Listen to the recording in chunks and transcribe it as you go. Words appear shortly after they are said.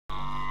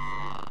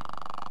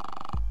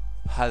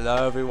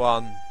Hello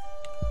everyone,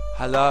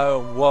 hello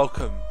and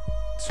welcome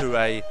to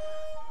a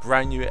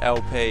brand new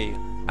LP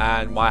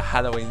and my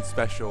Halloween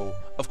special.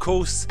 Of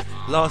course,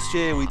 last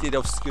year we did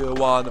Obscure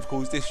 1, of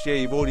course this year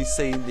you've already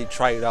seen the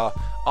trailer.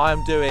 I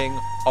am doing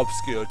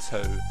Obscure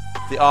 2.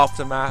 The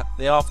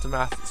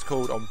Aftermath is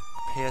called on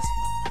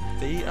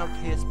PSP,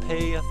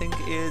 I think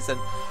it is, and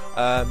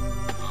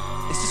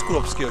it's just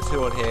called Obscure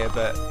 2 on here,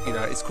 but you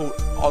know, it's called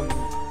on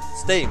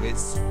Steam,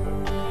 it's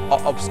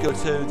Obscure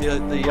 2,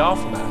 the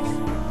Aftermath.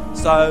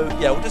 So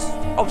yeah, we'll just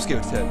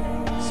Obscure 2.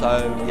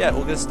 So yeah,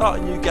 we're going to start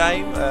a new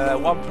game,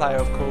 one player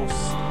of course.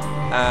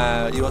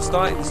 You are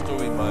starting the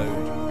story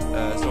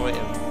mode, story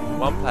in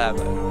one player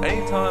mode.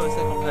 Anytime a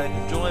second player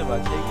can join by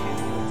taking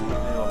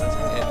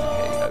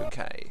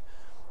okay.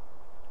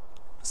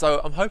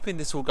 So I'm hoping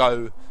this will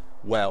go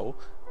well.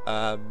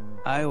 I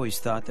always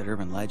thought that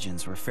urban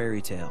legends were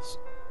fairy tales,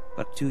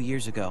 but 2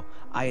 years ago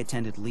I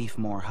attended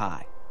Leafmore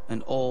High,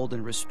 an old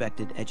and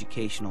respected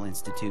educational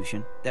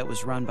institution that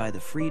was run by the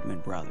Friedman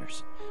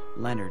brothers,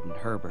 Leonard and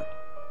Herbert,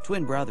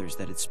 twin brothers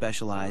that had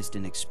specialized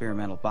in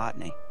experimental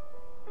botany.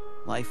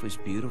 Life was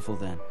beautiful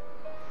then,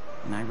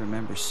 and I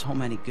remember so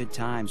many good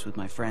times with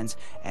my friends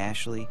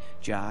Ashley,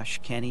 Josh,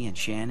 Kenny, and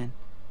Shannon,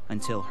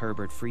 until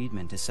Herbert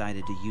Friedman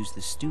decided to use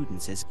the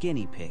students as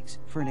guinea pigs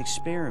for an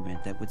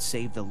experiment that would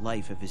save the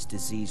life of his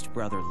diseased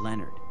brother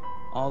Leonard.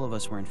 All of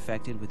us were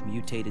infected with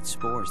mutated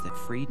spores that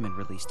Friedman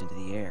released into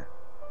the air.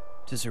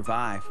 To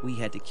survive, we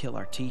had to kill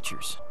our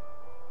teachers.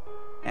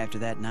 After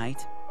that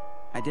night,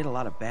 I did a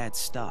lot of bad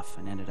stuff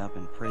and ended up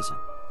in prison.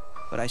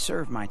 But I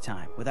served my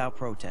time without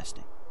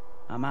protesting.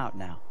 I'm out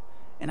now,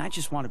 and I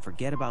just want to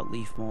forget about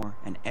Leafmore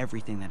and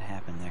everything that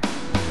happened there.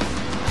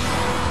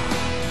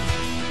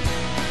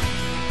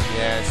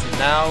 Yeah, so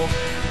now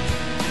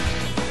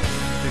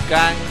the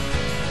gang.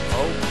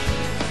 Oh,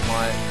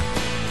 my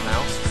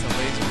mouse for some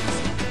reason is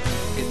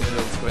in the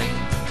little screen.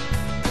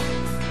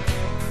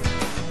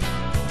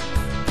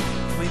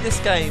 I mean, this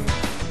game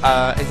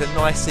is a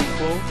nice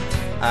sequel,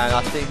 and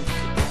I think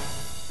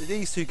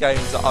these two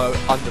games are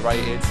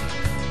underrated.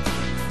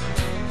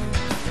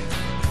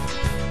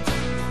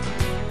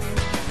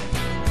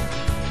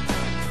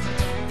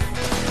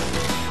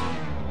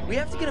 We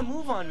have to get a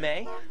move on,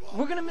 May.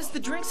 We're gonna miss the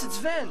drinks at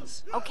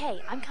Sven's.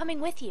 Okay, I'm coming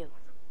with you.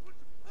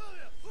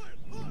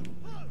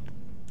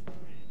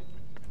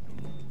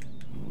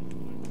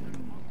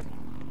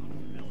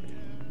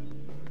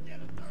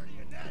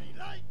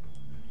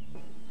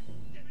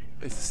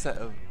 It's a set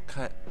of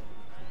it's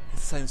the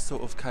same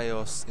sort of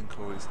chaos in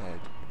Corey's head.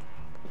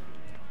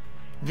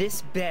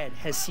 This bed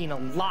has seen a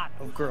lot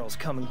of girls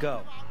come and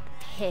go.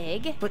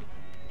 Pig. But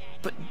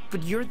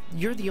you're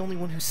the only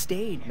one who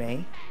stayed,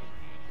 May.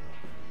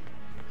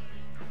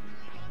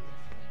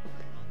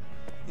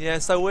 Yeah,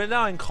 so we're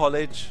now in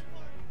college.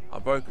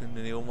 I've broken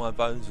nearly all my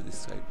bones with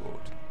this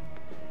skateboard.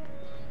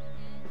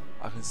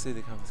 I can see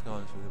the campus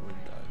going through the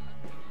window.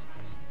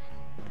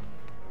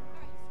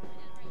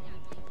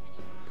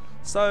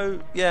 So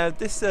yeah,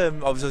 this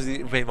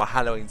obviously being my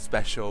Halloween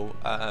special.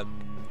 I'm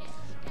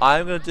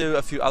going to do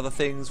a few other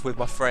things with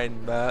my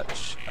friend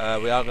Merch.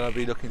 We are going to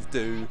be looking to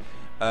do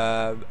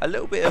a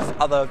little bit of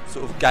other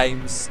sort of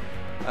games.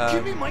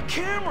 Give me my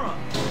camera!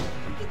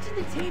 Get to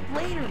the tape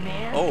later,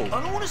 man. Oh,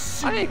 I don't want to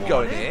sit I ain't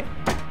going here.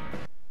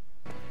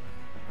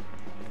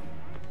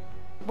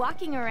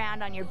 Walking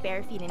around on your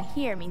bare feet in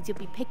here means you'll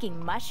be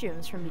picking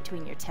mushrooms from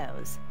between your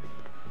toes.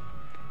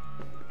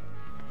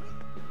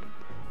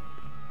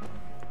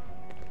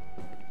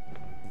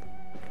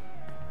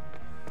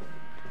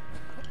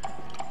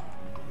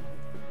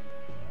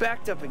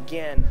 Backed up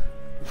again.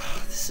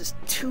 This is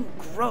too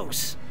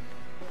gross.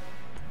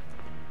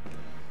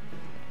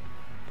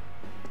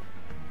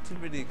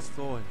 Didn't really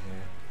explore in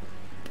here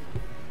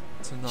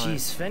tonight. Jeez,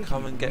 Sven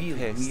come and get really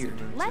pissed. weird.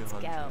 in room Let's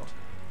 200. go.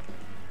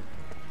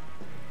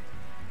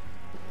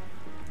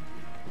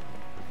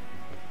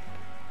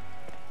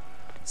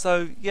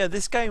 So yeah,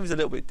 this game is a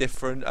little bit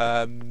different,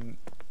 and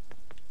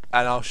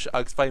I'll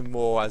explain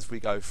more as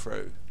we go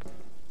through.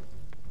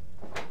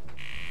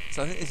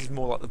 So I think this is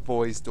more like the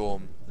boys'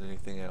 dorm than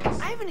anything else.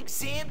 I have an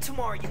exam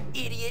tomorrow, you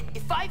idiot.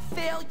 If I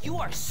fail, you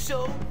are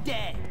so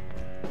dead.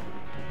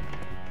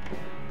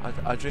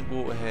 I drink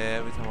water here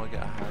every time I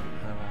get a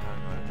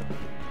hangover.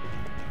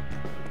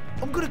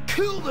 I'm gonna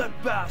kill that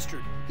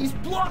bastard. He's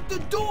blocked the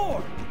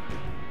door.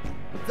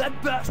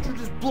 That bastard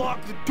has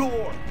blocked the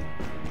door.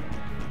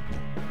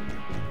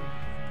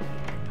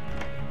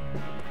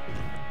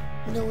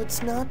 No,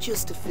 it's not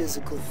just a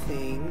physical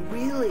thing,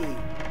 really.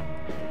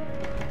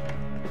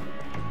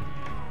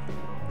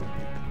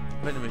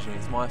 Vending machine,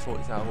 it's my fault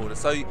it's out of order.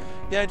 So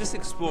yeah, just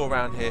explore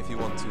around here if you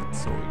want to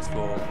sort of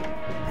explore.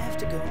 I have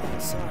to go now,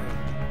 sorry.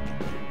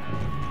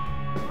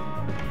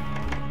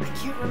 I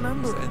can't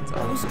remember.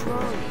 I was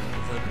drunk.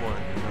 There's no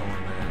point, there's no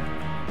one there.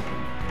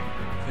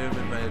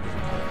 Pyramid made of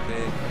different kind of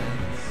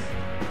vehicles.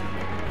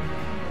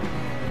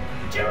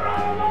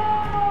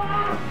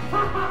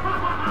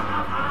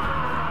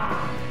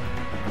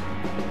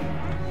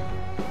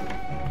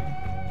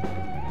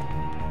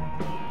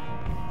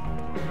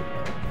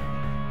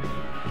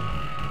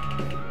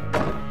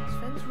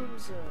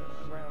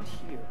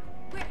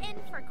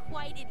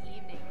 quite an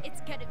evening.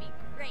 It's gonna be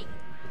great.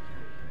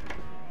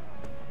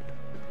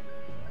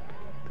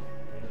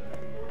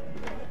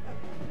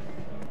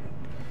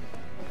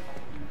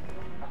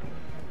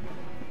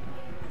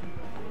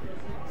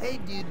 Hey,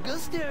 dude, go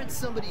stare at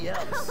somebody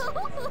else.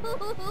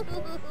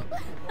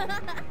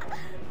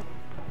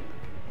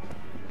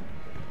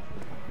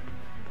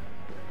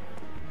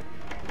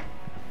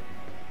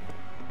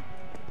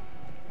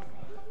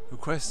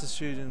 Request the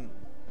student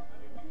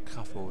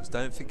couples.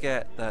 Don't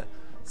forget that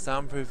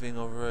soundproofing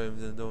of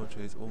rooms in the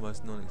dormitory is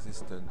almost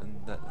non-existent,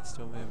 and that there's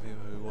still many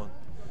people who want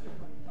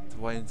to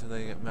wait until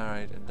they get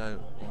married and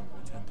don't want to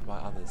be tempted by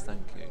others.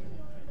 Thank you.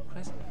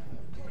 Request.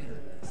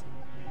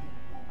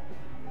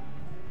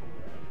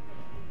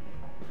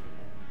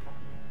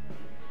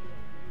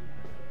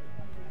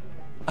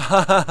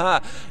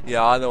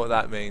 Yeah, I know what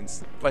that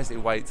means.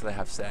 Basically, wait till they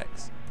have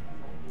sex.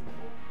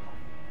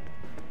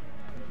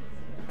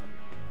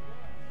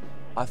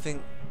 I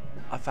think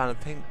I found a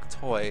pink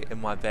toy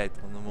in my bed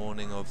on the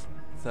morning of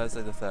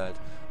Thursday the 3rd.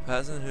 The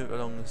person who it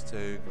belongs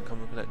to can come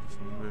and collect it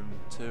from room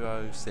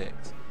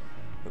 206,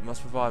 but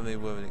must provide me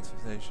with an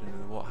explanation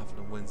of what happened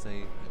on Wednesday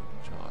evening,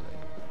 Charlie.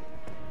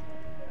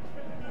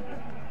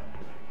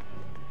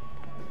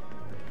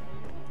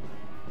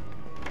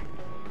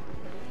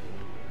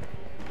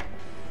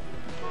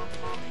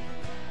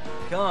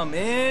 Come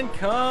in,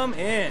 come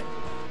in.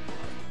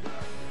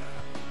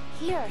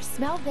 Here,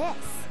 smell this.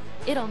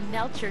 It'll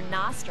melt your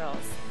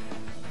nostrils.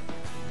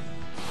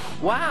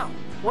 Wow,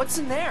 what's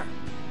in there?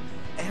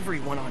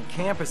 Everyone on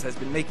campus has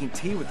been making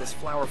tea with this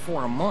flower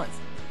for a month.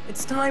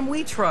 It's time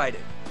we tried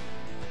it.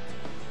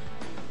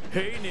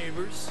 Hey,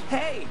 neighbors.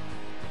 Hey!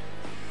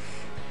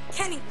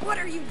 Kenny, what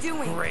are you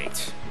doing?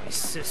 Great, my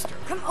sister.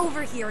 Come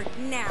over here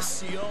now.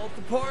 See y'all at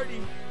the party.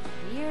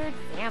 Weird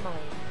family.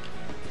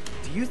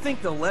 Do you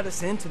think they'll let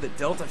us into the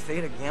Delta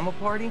Theta Gamma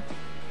party?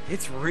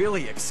 It's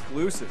really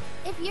exclusive.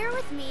 If you're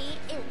with me,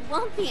 it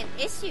won't be an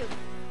issue.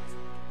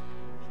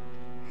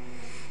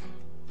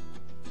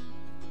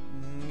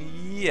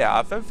 Yeah,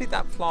 I don't think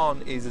that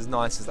plant is as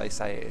nice as they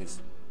say it is.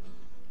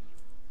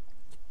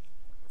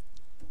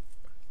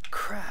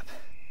 Crap.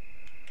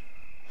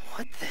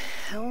 What the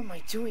hell am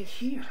I doing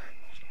here?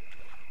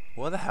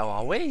 What the hell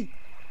are we?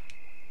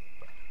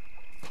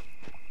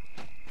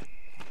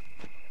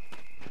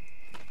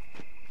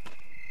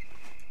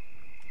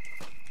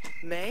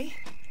 May?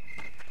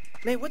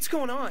 May, what's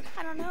going on?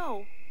 I don't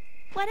know.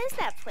 What is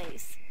that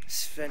place?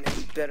 Sven,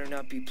 you better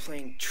not be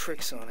playing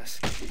tricks on us.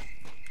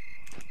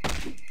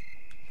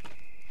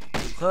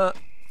 Huh?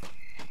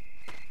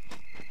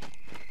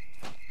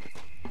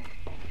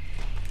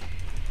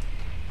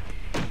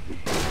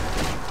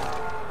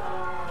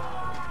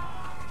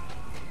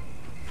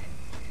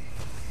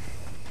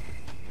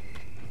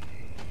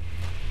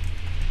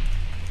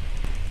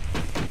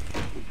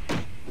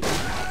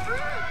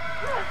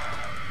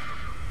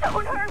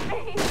 Don't hurt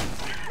me!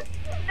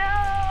 No!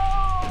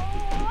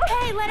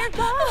 Hey, let her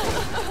go!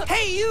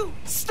 Hey, you!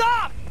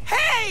 Stop!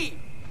 Hey!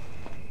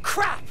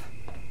 Crap!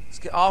 Let's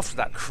get after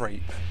that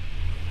creep.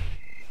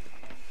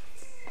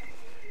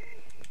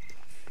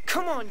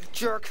 Come on, you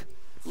jerk!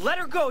 Let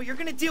her go! You're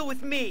gonna deal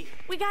with me!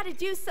 We gotta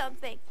do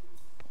something.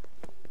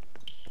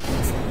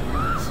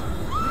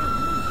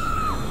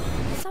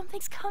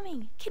 Something's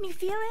coming. Can you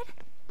feel it?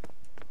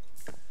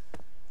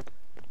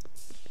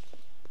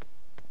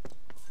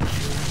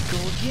 Go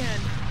again.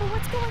 But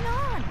what's going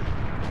on?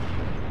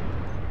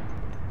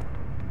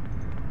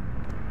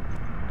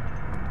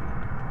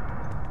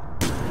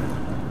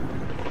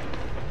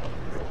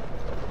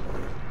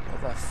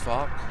 What the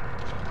fuck?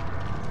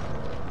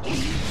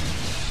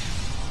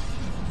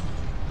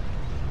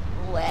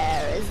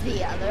 Where is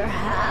the other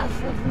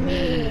half of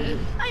me?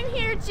 I'm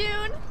here,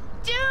 June!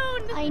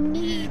 June! I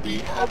need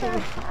the other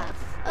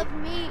half of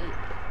me.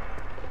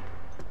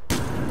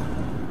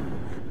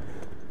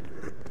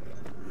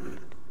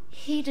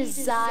 He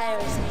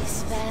desires me,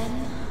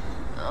 Sven.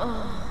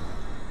 Oh,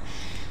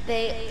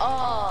 they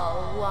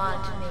all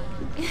want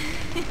me.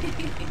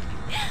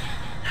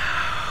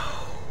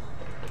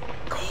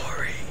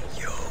 Corey,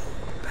 you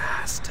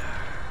bastard.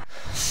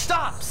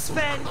 Stop,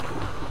 Sven!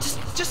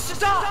 Just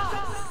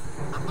stop!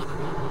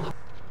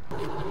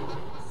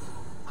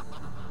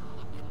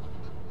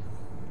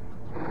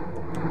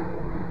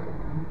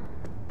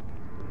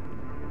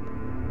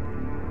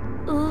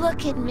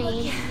 Look at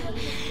me.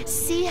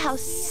 See how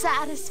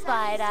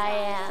satisfied I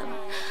am.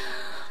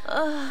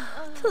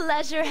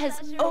 Pleasure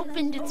has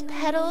opened its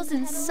petals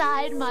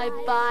inside my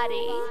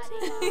body.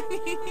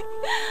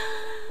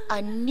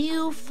 A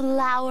new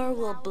flower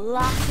will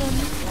blossom,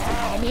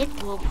 and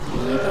it will be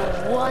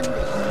the one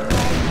that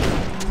men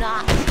will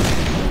not be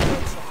able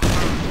to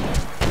have.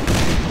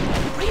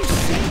 What are you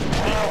saying?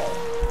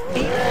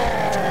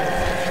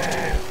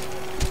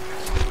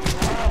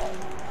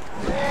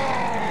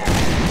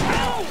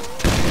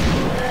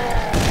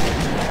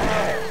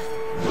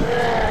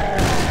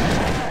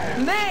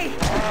 May!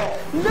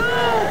 No!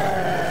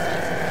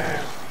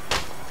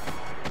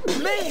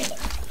 May!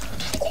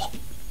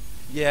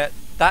 Yeah,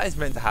 that is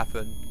meant to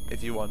happen,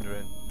 if you're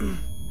wondering.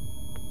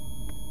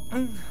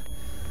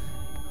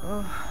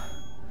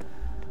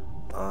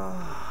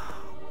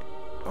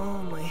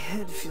 Oh, my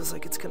head feels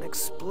like it's gonna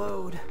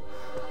explode.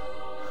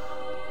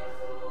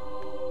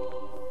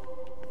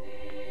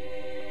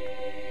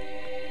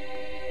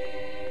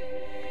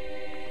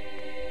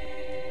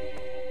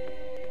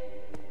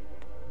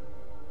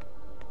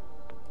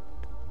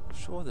 I'm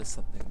sure there's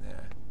something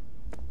there.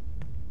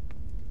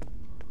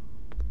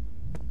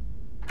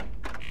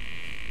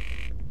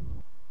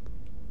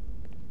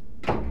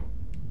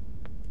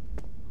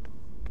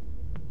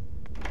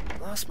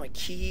 Lost my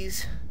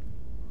keys.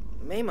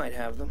 May might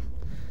have them.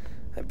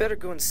 I better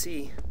go and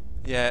see.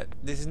 Yeah,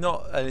 this is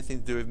not anything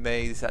to do with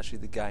me, this is actually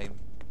the game.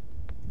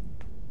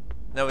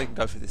 Now we can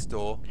go through this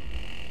door.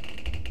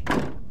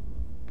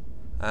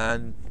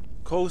 And,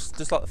 of course,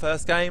 just like the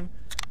first game,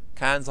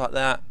 cans like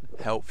that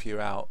help you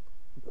out.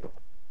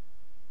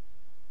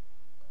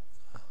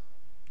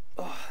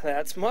 Oh,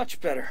 that's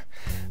much better.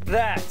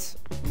 That's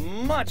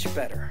much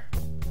better.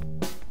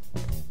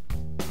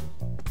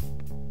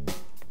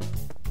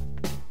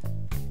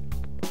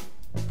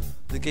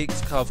 The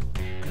Geeks Club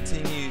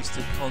continues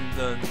to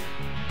condemn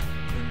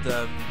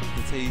the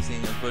teasing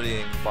and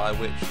bullying by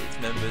which its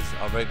members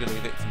are regularly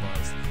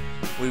victimised.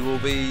 We will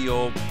be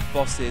your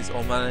bosses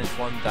or manage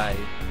one day,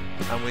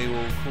 and we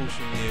will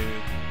caution you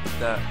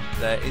that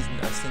there isn't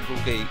a single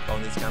geek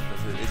on this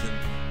campus that isn't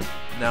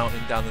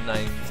noting down the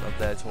names of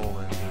their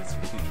tormentors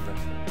for future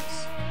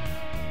reference.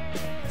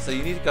 So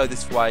you need to go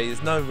this way.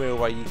 There's no real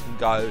way you can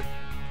go.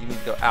 You need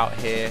to go out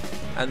here.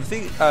 And the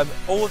thing,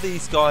 all of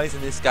these guys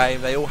in this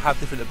game, they all have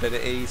different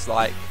abilities.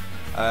 Like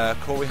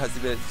Corey has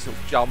the ability to sort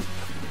of jump.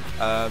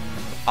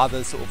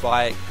 Others sort of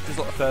like, just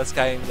like the first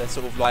game, they're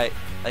sort of like,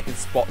 they can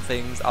spot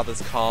things,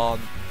 others can't.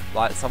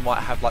 Like some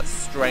might have like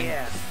strength.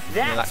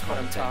 Yeah, that's that what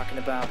I'm talking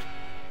about.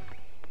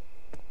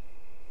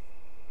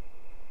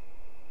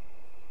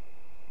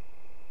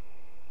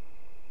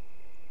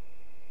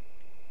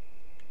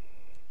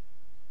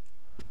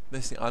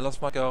 Missing. I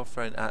lost my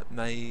girlfriend at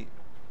May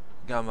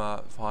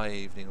Gamma Phi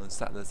evening on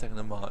Saturday the 2nd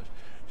of March.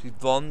 She's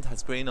blonde,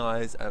 has green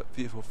eyes, a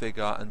beautiful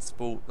figure, and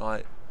sport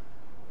like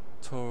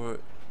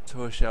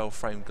tortoiseshell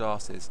framed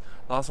glasses.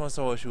 Last time I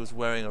saw her, she was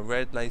wearing a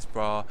red lace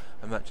bra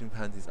and matching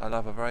panties. I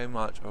love her very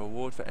much. A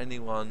reward for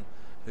anyone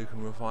who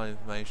can refine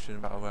information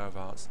about her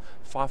whereabouts.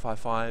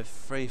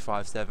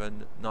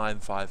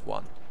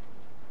 555-357-951.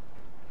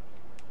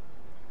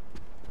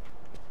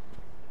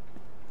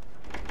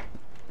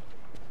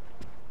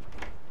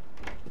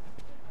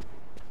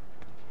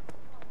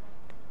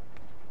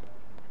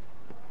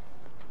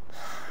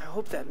 I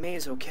hope that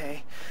May's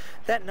okay.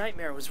 That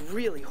nightmare was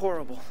really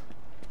horrible.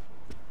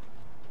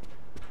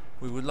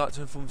 We would like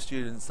to inform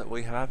students that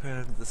we have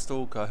apprehended the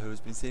stalker who has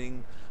been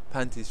stealing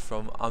panties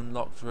from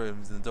unlocked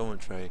rooms in the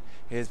dormitory.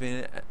 He has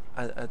been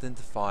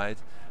identified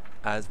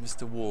as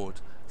Mr.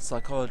 Ward,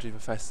 psychology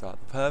professor. The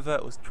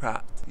pervert was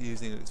trapped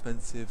using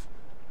expensive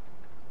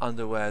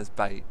underwear as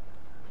bait.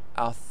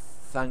 Our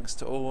thanks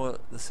to all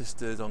the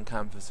sisters on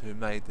campus who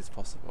made this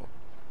possible.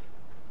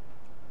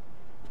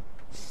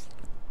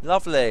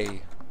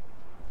 Lovely!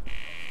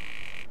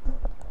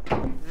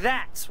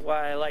 That's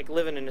why I like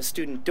living in a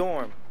student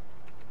dorm.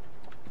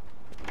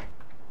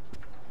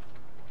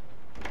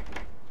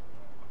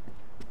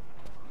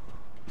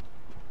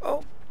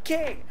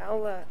 Okay,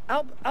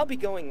 I'll be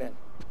going then.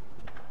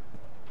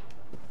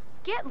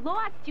 Get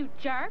lost, you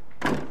jerk!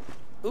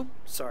 Oops,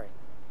 sorry.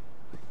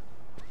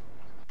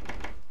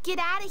 Get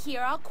out of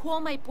here, I'll call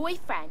my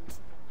boyfriend.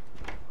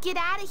 Get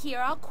out of here,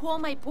 I'll call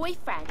my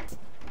boyfriend.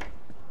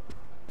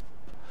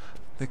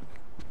 The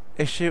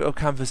issue of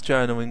Campus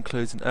Journal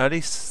includes an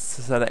early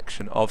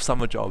selection of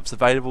summer jobs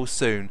available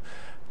soon.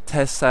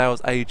 Test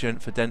sales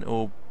agent for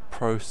dental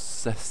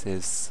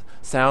processes.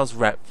 Sales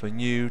rep for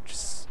new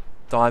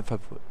diaper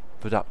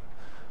product.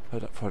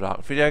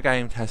 Video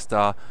game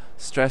tester.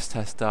 Stress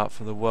tester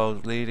for the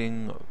world's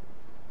leading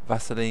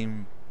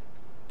Vaseline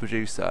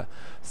producer.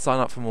 Sign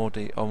up for more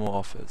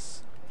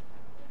offers.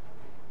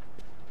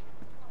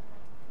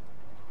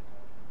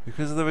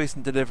 Because of the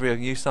recent delivery of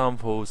new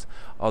samples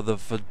of the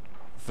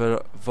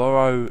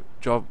Voro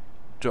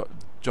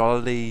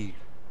Jolly,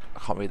 I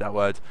can't read that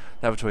word,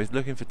 laboratory is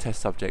looking for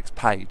test subjects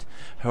paid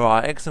who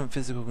are excellent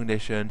physical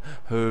condition.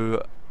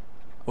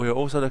 We are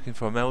also looking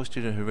for a male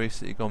student who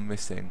recently gone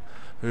missing,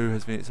 who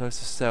has been exposed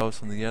to cells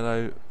from the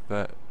yellow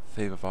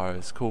fever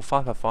virus. Call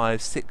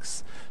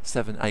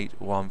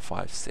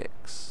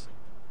 555-678-156.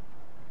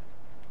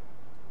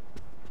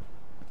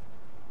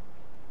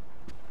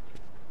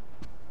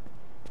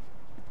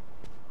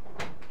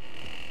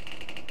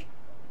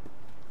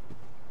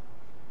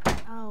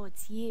 Oh,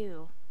 it's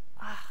you.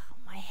 Ah,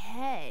 my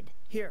head.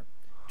 Here,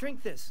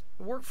 drink this.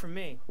 It worked for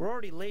me. We're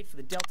already late for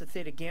the Delta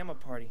Theta Gamma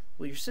party.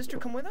 Will your sister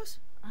come with us?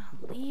 Oh,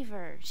 leave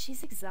her.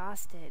 She's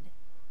exhausted.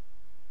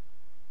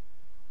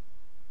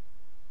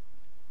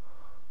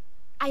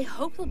 I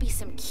hope there'll be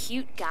some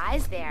cute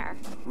guys there.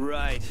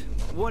 Right.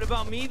 What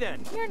about me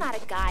then? You're not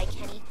a guy,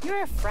 Kenny.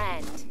 You're a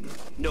friend.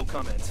 No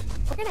comment.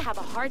 We're gonna have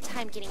a hard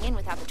time getting in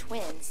without the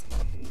twins.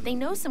 They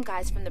know some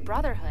guys from the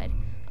Brotherhood.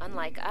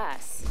 unlike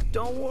us.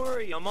 Don't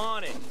worry, I'm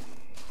on it.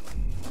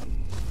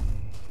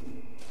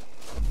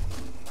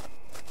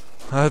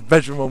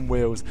 Bedroom on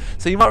wheels.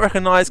 So you might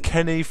recognise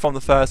Kenny from the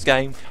first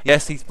game.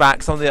 Yes, he's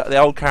back. Some of the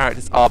old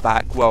characters are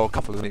back. Well, a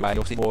couple of them anyway.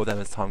 You'll see more of them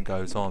as time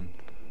goes on.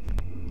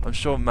 I'm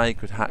sure May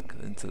could hack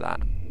into that.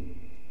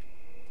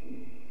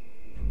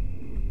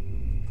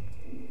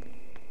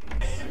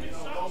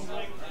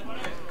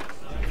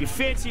 If you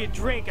fancy a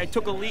drink, I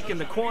took a leak in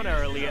the corner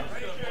earlier.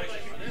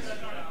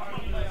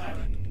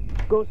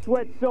 Go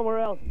sweat somewhere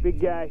else,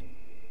 big guy.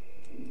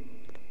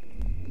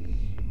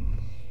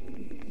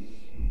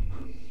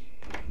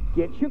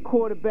 Get your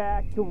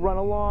quarterback to run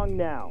along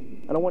now.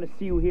 I don't want to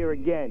see you here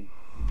again.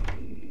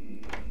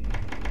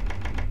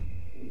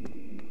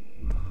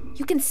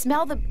 You can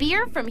smell the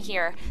beer from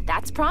here.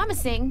 That's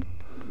promising.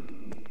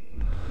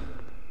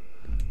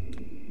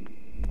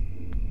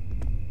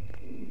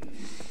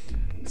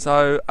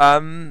 So,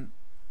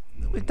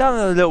 we've done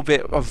a little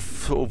bit of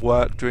sort of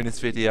work during this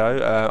video.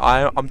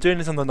 I'm doing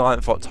this on the 9th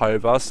of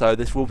October, so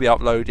this will be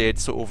uploaded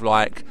sort of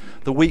like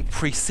the week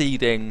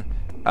preceding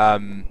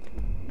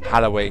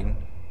Halloween.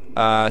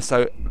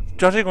 So,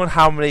 judging on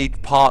how many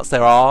parts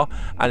there are,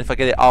 and if I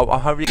get it up, I'm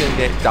hopefully going to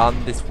get it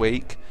done this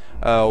week,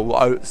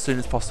 as soon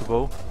as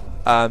possible.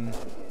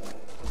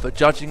 But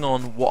judging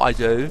on what I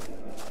do,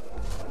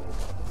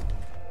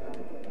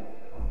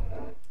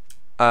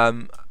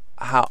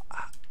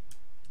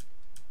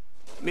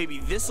 Maybe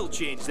this'll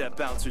change that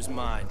bouncer's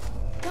mind.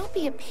 Don't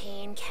be a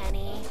pain,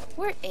 Kenny.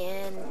 We're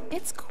in.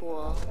 It's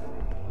cool.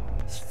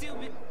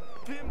 Stupid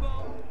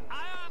bimbo.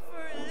 I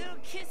offer a little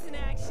kissing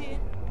action,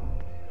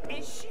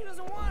 and she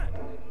doesn't want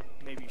it.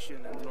 Maybe you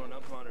shouldn't have thrown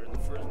up on her in the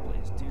first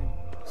place, dude.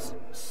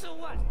 So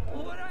what?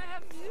 What do I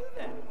have to do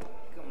then?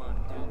 Come on,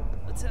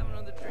 dude. Let's have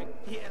another drink.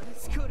 Yeah,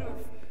 let's go to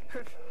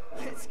her.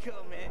 Let's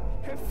go, man.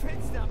 Her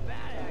friend's not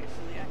bad,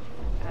 actually.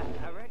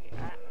 I reckon.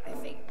 I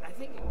think.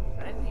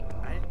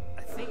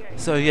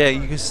 so yeah,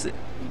 you can see.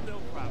 No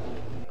problem.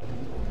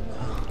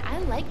 I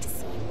like to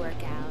see you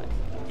work out.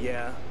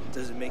 Yeah?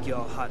 Does it make you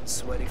all hot and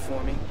sweaty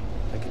for me?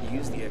 I could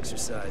use the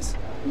exercise.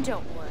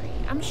 Don't worry.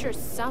 I'm sure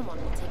someone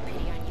will take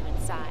pity on you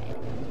inside.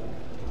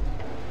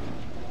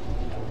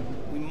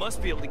 We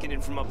must be able to get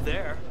in from up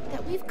there.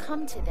 That we've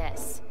come to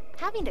this.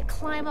 Having to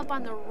climb up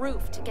on the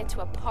roof to get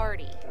to a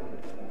party.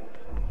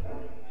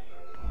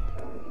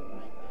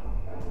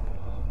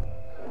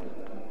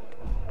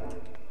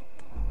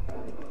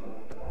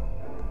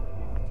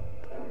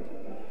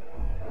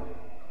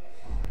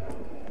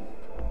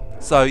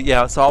 So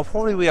yeah, so I'll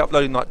probably be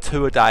uploading like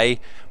 2 a day,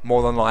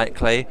 more than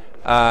likely,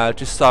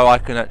 just so I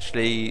can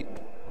actually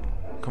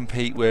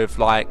compete with,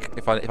 like,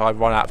 if I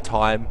run out of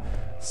time.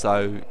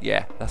 So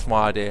yeah, that's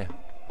my idea.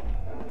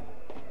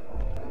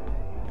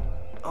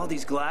 All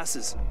these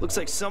glasses. Looks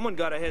like someone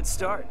got a head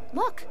start.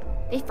 Look,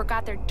 they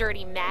forgot their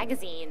dirty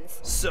magazines.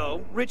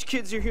 So, rich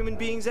kids are human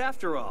beings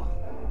after all.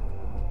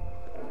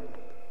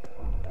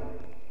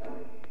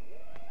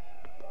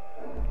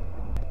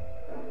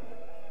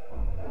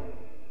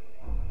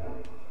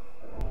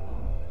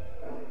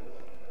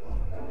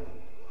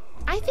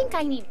 I think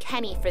I need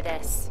Kenny for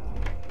this.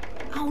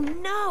 Oh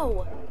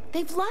no!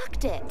 They've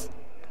locked it.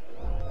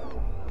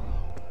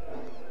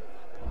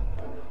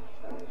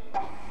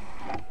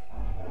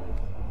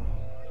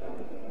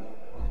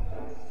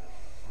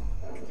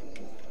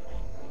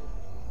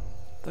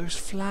 Those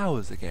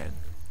flowers again.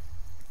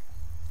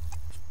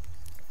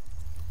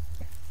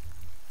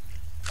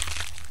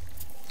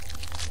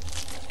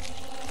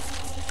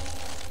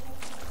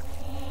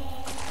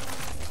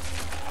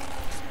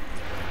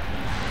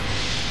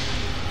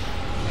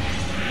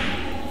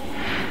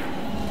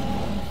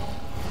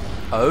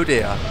 Oh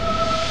dear.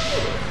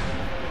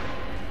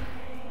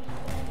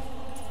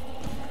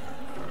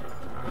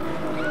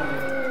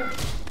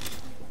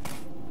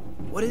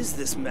 What is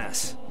this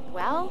mess?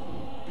 Well,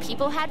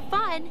 people had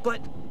fun.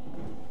 But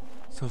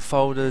Some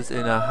folders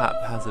in a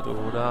haphazard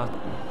order.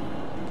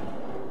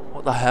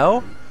 What the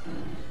hell?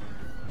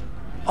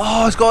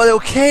 Oh, it's got a little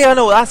key. I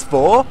know what that's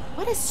for.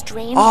 What a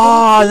strange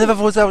Oh, I thing.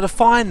 never was able to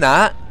find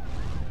that.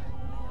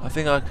 I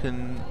think I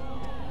can.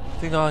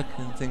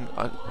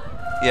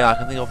 Yeah, I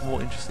can think of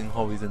more interesting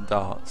hobbies than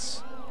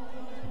darts.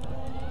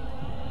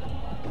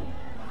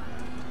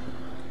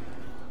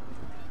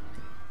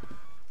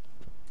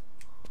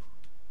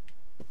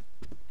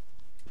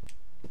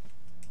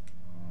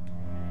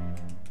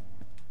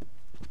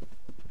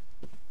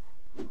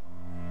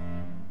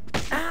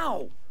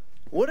 ow!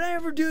 What'd I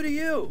ever do to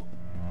you?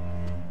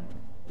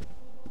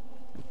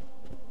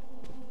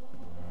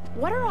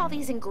 What are all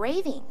these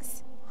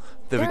engravings?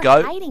 There They're we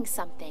go. hiding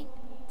something.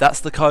 That's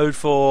the code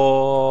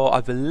for, I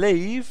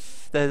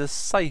believe, there's a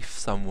safe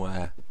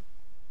somewhere.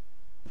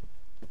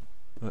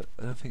 But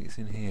I don't think it's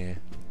in here.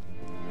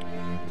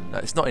 No,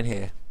 it's not in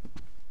here.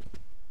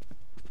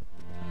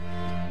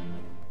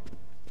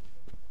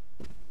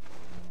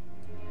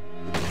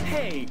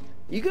 Hey,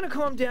 you gonna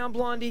calm down,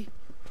 Blondie?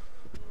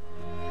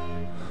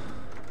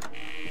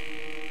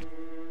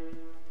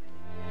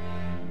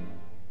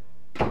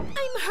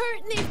 I'm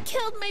hurt and they've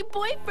killed my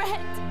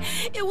boyfriend.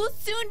 It will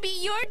soon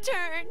be your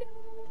turn.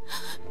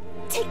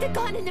 Take the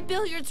gun in the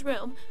billiards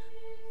room.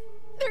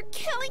 They're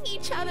killing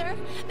each other.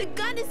 The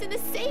gun is in the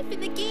safe in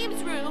the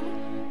games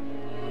room.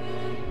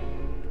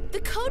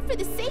 The code for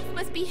the safe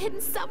must be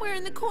hidden somewhere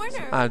in the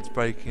corner. Ads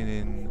breaking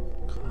in.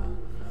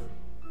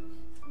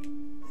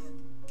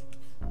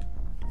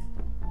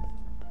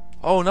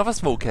 Oh, another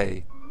small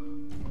key.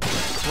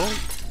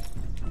 What?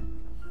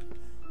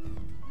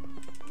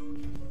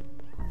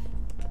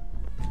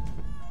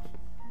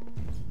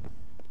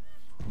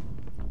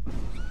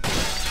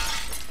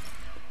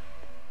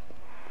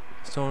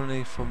 Still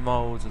need for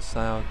molds of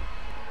sound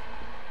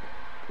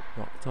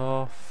knocked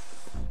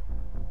off.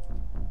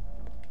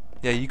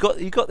 Yeah, you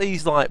got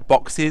these like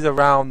boxes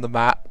around the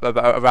map,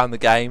 around the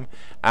game,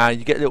 and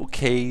you get little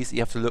keys that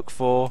you have to look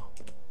for,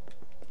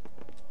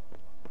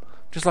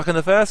 just like in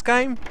the first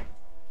game.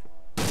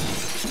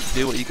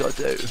 Do what you got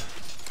to do.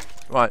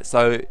 Right,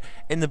 so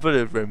in the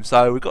billiard room,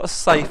 so we've got a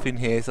safe in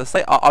here. So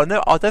I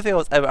don't think I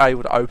was ever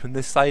able to open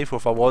this safe, or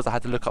if I was, I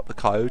had to look up the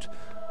code.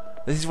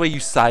 This is where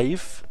you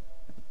save.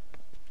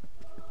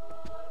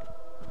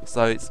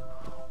 So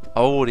I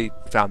already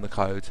found the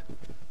code.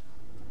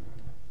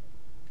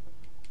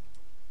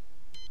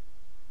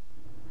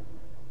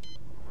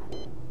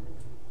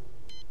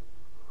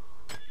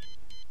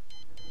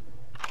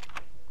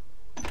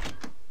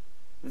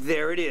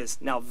 There it is.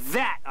 Now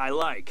that I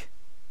like.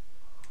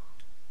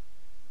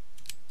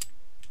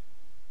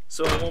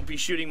 So I won't be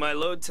shooting my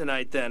load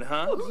tonight then,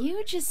 huh?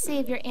 You just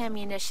save your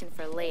ammunition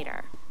for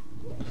later.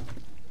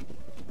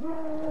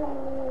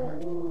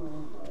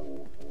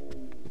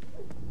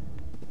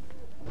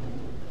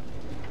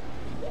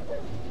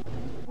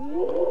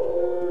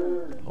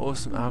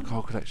 Awesome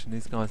alcohol collection.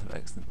 These guys have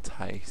excellent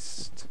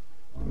taste.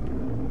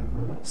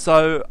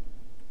 So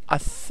I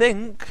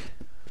think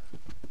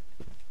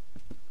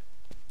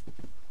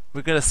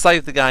we're going to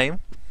save the game.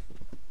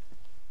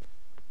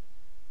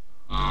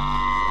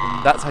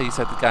 And that's how you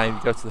save the game.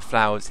 You go to the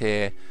flowers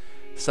here.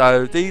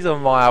 So these are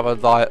my other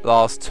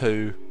last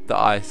two that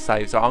I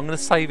saved. So I'm going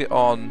to save it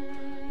on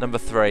number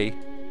 3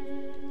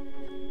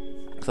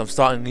 because I'm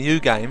starting a new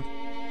game.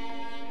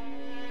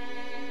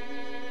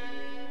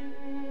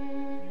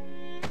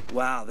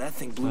 Wow, that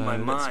thing blew my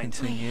mind.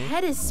 My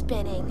head is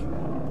spinning.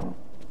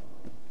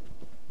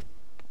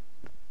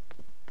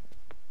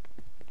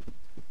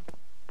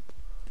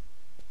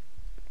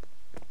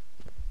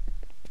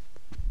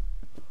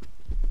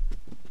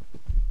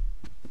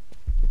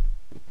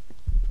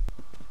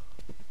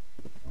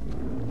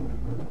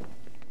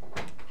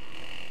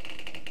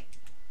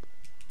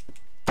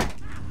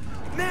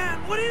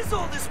 Man, what is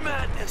all this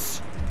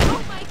madness?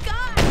 Oh my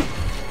god!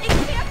 It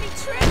can't be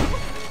true!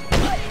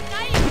 What a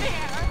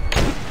nightmare!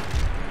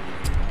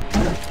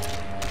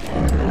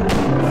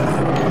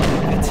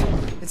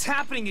 It's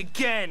happening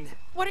again!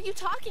 What are you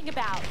talking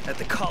about? At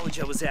the college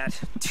I was at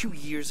 2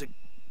 years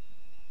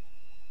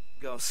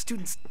ago,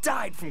 students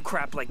died from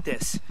crap like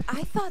this.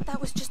 I thought that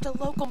was just a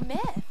local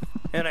myth.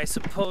 And I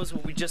suppose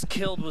what we just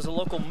killed was a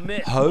local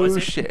myth, Oh was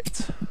it?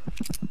 shit.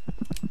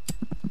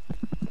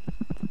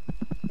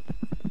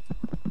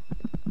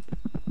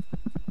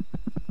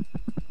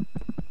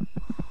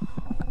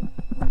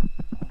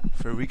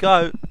 Here we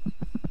go.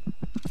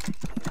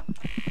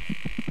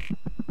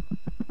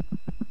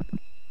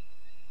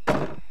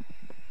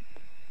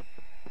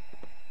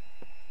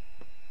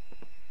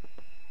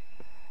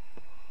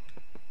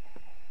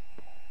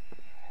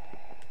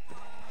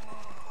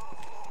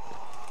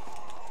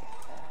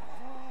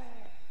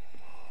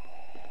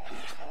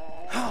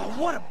 Oh,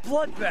 what a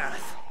bloodbath!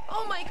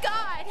 Oh my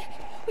god!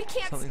 We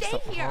can't Something stay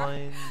stuck here!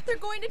 behind. They're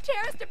going to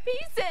tear us to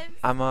pieces!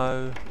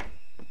 Ammo.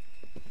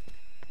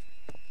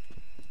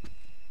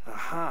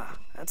 Aha,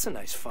 that's a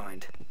nice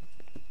find.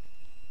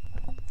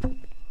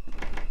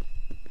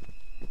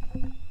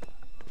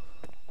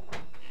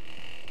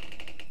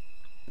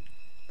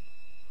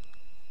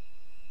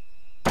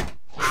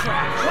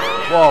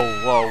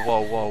 Whoa, whoa,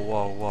 whoa, whoa,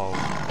 whoa, whoa.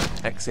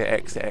 Exit,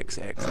 exit,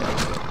 exit, exit,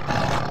 exit.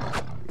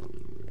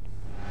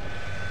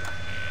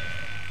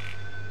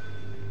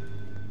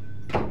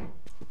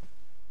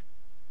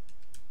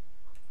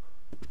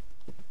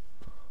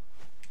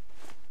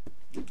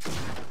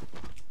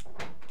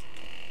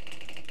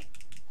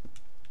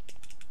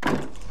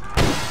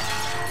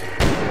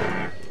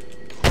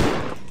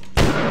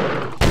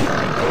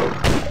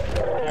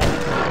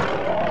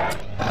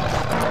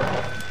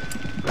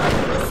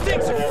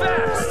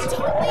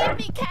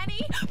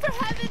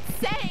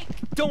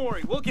 Don't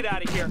worry, we'll get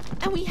out of here.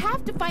 And we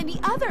have to find the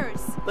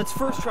others. Let's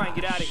first try and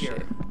get out of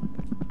here.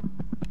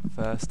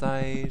 First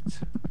aid.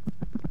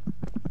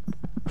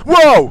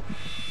 Whoa!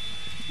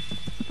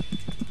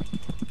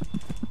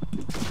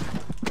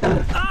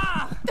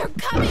 Ah! They're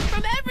coming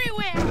from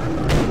everywhere.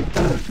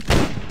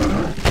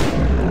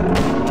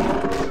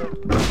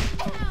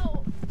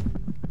 Ow!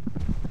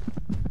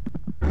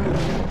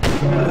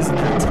 Wasn't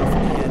that tough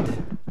in the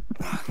end?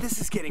 This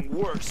is getting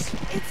worse.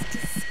 It's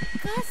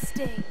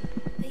disgusting.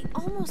 They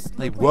almost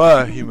They look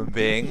were like human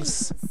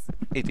beings.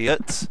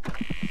 Idiots.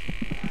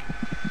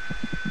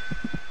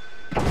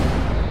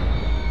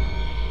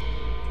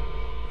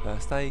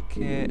 first aid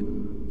kit.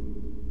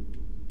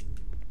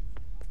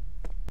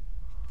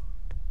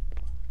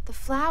 The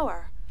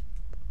flower.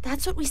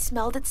 That's what we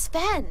smelled at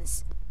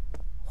Sven's.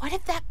 What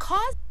if that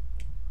caused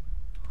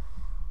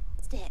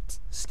it?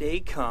 Stay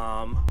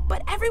calm.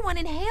 But everyone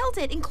inhaled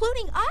it,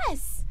 including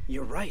us.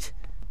 You're right.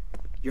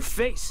 Your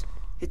face.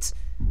 It's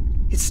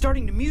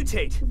starting to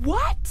mutate.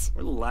 What?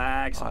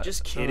 Relax, I'm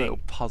just A kidding. little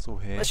puzzle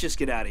here. Let's just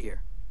get out of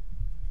here.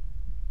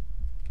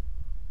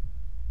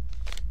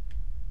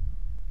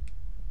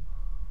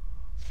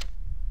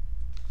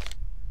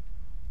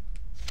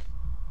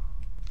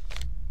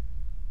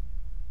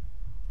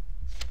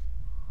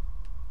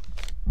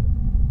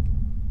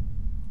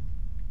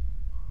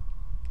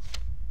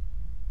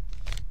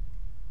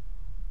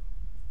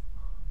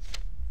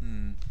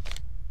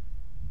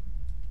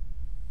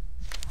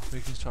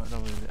 Reconstruct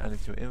number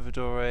added to your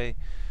inventory.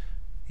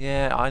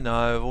 Yeah, I know.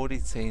 I've already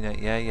seen it.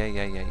 Yeah.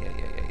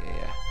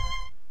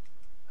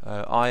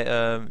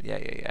 Item.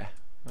 Yeah.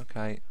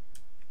 Okay.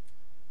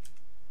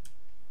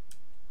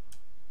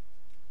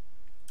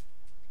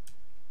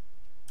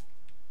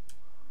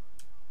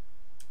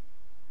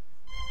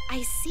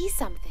 I see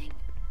something.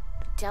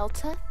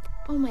 Delta?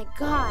 Oh my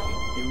god.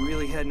 They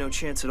really had no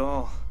chance at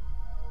all.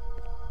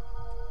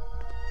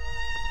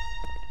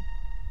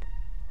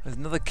 There's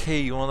another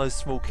key, one of those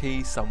small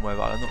keys somewhere,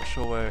 but I'm not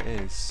sure where it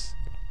is.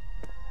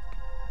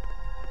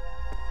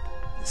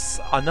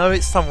 I know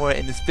it's somewhere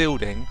in this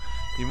building.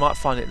 You might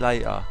find it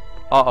later.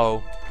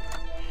 Uh-oh.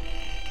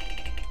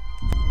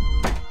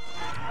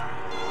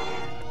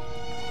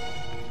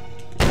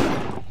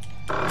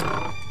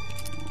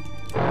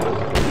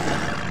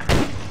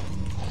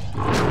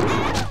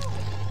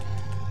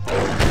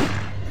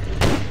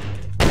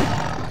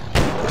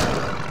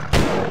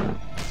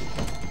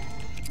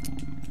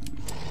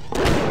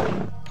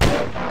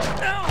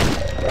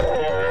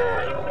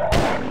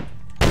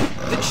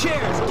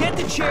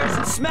 Chairs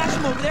and smash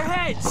them over their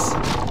heads!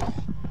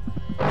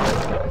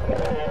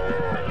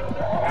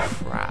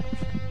 Crap.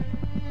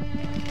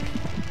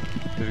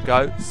 Here we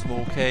go,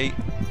 small key.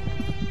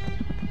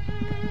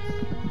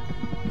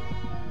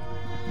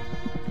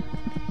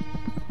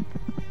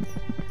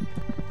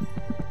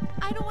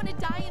 I don't want to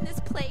die in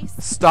this place.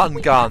 Stun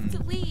gun. We have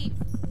to leave.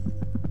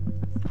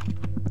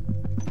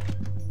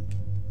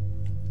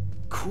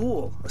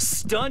 Cool, a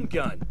stun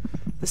gun.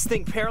 This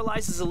thing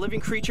paralyzes a living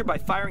creature by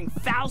firing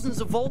thousands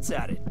of volts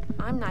at it.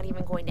 I'm not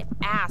even going to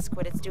ask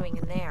what it's doing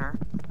in there.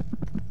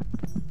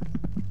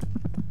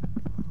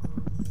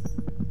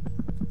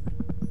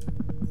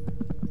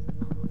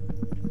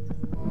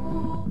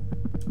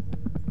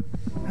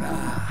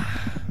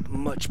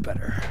 Much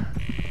better.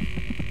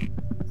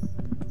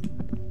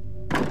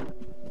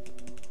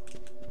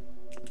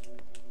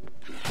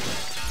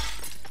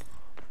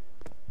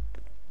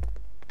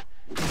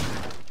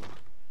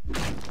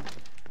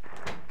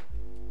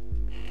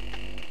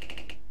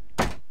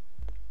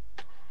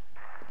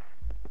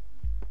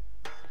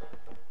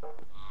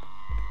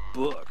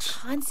 Books.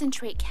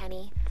 Concentrate,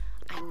 Kenny.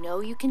 I know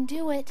you can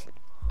do it.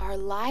 Our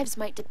lives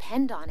might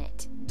depend on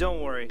it.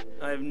 Don't worry,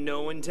 I have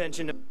no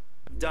intention of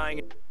dying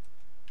in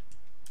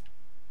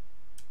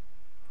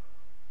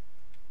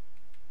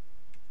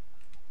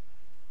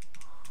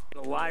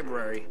the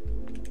library.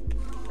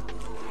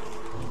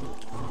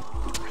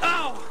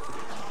 Ow!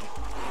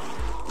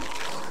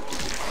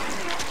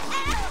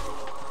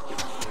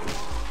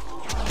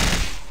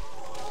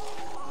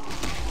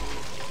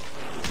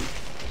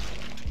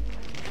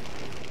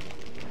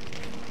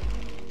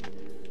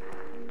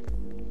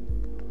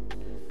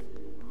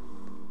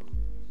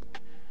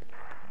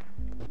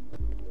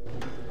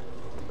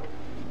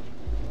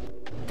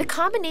 The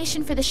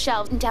combination for the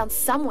shelves and down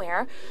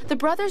somewhere. The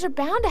brothers are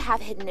bound to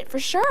have hidden it for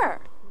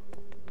sure.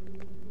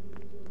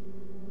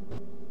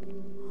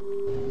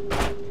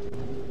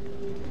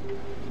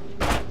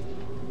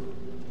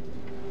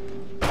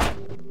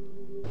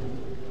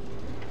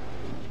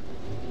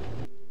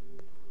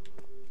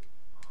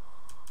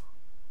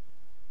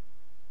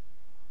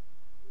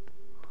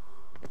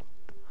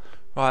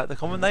 Right, the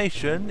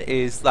combination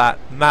is that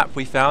map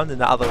we found in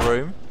that other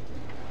room.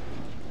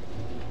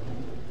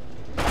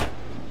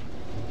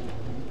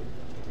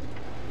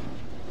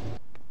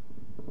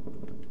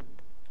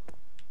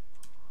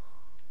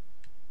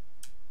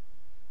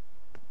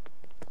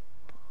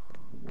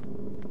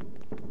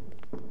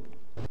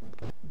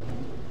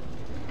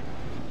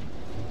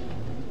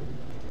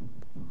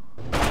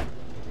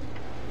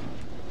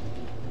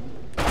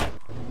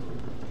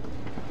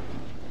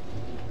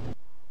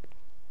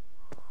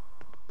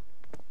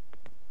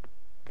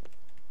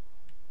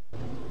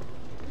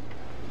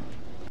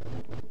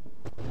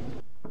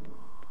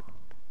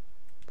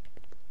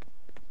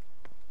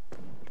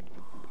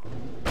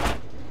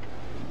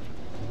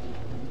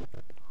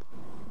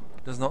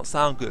 Does not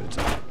sound good.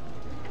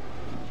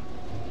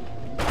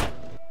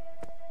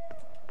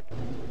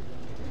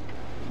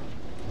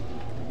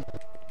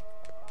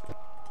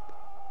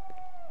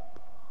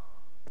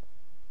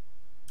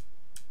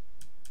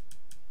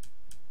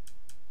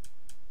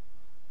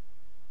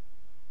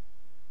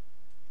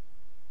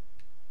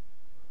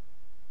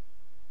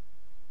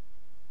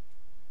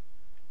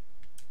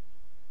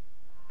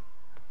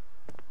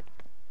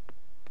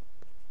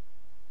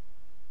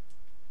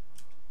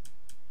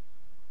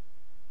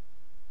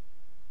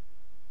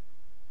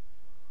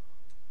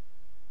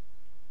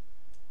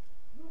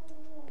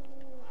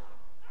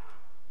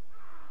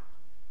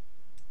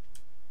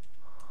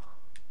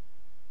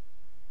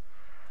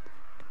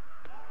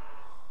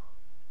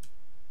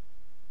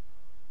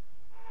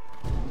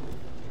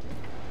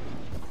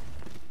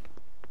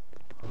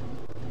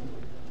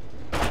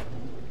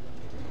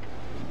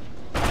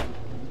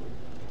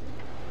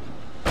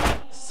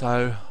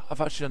 So,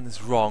 I've actually done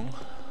this wrong.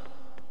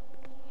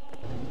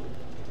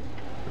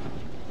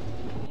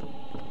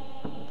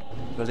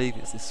 I believe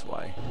it's this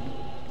way.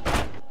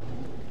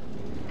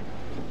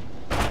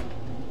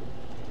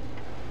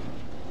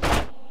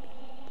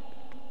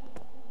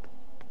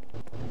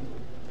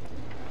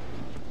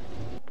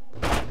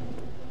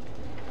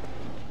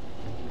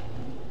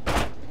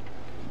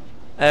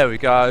 There we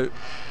go.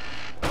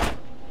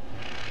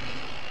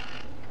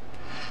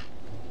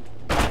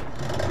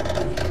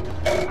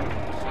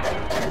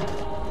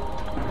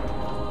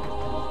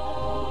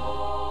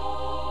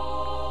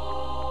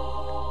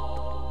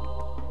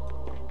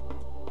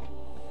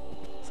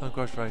 Some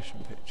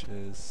graduation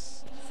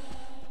pictures.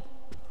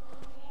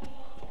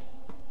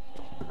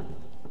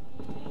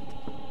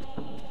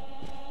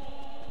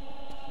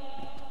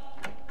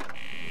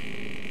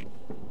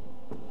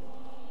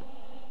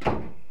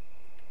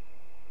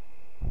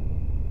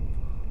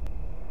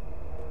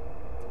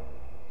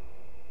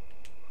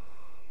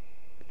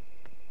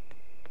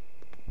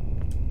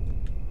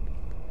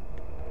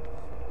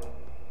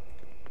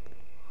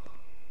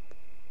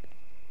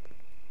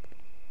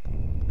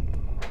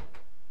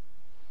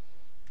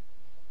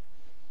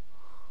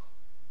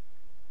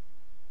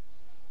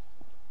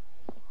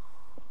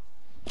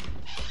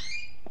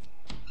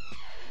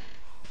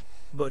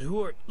 But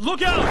who are...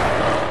 Look out!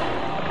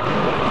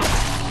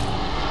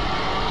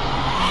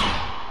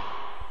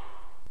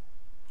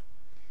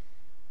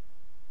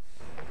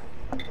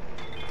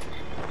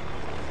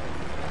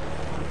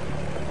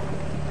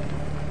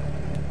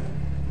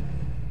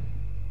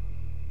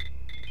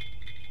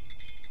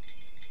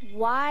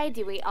 Why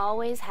do we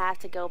always have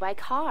to go by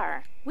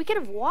car? We could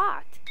have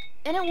walked,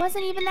 and it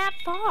wasn't even that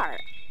far.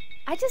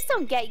 I just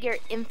don't get your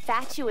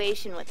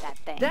infatuation with that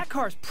thing. That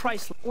car's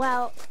priceless.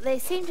 Well, they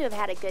seem to have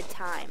had a good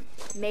time.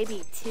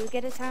 Maybe two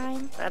good a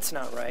time? That's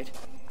not right.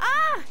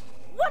 Ah!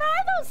 What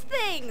are those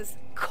things?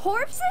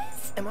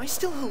 Corpses? Am I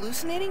still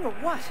hallucinating or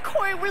what?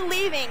 Corey, we're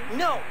leaving.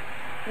 No!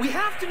 We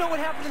have to know what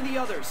happened to the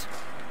others.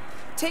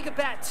 Take a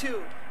bat,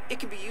 too. It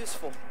can be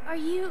useful. Are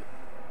you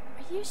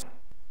sure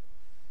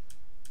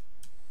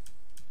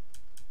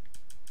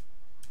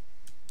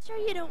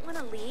you don't want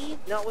to leave?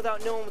 Not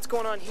without knowing what's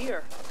going on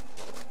here.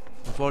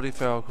 The body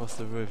fell across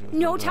the roof.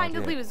 No time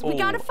to lose. We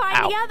gotta find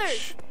the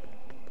others.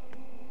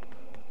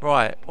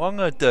 Right, what I'm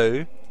going to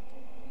do,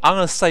 I'm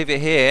going to save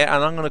it here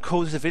and I'm going to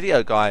call this a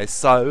video, guys.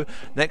 So,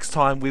 next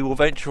time we will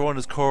venture on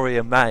as Corey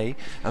and May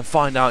and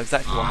find out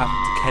exactly what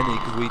happened to Kenny,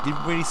 because we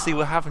didn't really see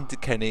what happened to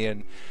Kenny,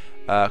 and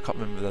I can't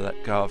remember the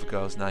other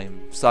girl's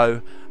name.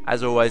 So,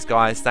 as always,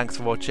 guys, thanks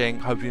for watching.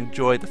 Hope you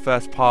enjoyed the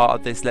first part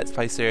of this Let's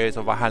Play series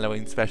of our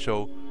Halloween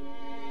special.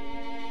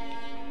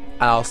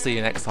 And I'll see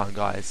you next time,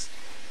 guys.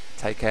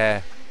 Take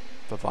care.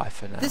 Bye-bye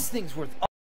for now. This thing's worth